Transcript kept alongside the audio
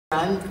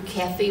I'm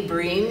Kathy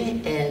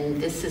Breen,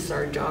 and this is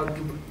our dog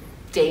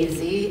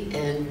Daisy,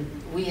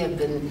 and we have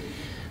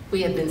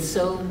been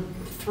so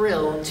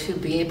thrilled to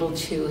be able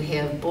to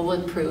have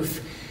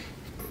Bulletproof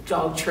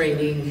Dog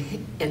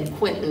Training and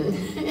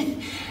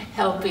Quentin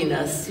helping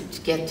us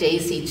to get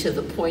Daisy to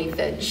the point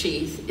that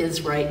she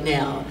is right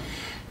now.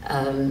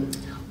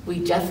 We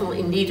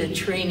definitely needed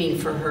training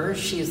for her.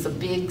 She's a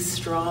big,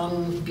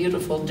 strong,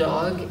 beautiful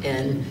dog,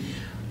 and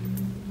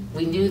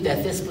we knew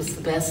that this was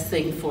the best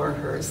thing for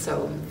her.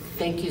 So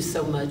thank you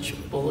so much,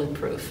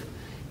 Bulletproof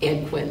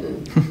and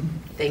Quentin.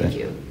 Thank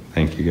you.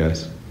 Thank you,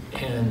 guys.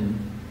 And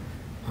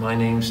my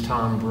name's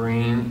Tom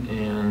Breen,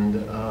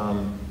 and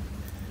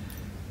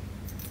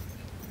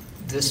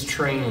this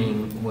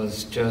training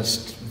was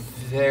just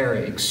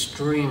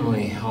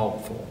extremely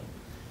helpful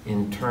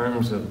in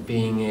terms of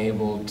being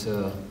able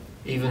to,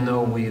 even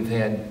though we've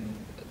had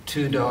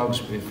 2 dogs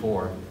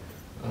before,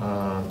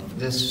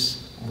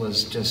 this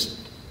was just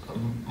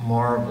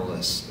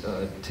marvelous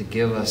to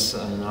give us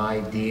an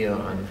idea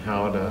on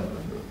how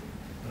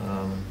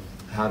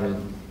to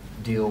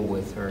deal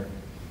with her.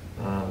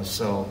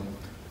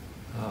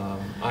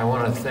 I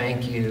want to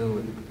thank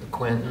you,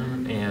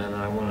 Quentin, and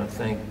I want to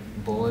thank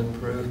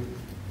Bulletproof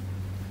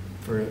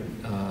for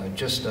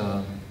just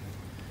a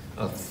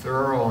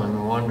thorough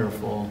and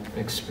wonderful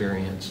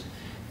experience.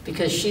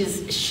 Because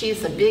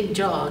she's a big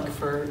dog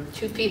for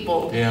 2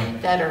 people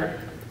that are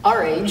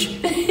our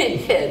age.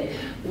 And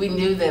we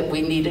knew that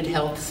we needed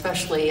help,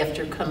 especially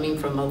after coming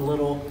from a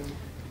little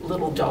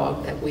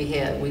dog that we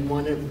had. We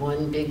wanted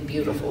one big,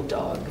 beautiful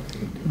dog.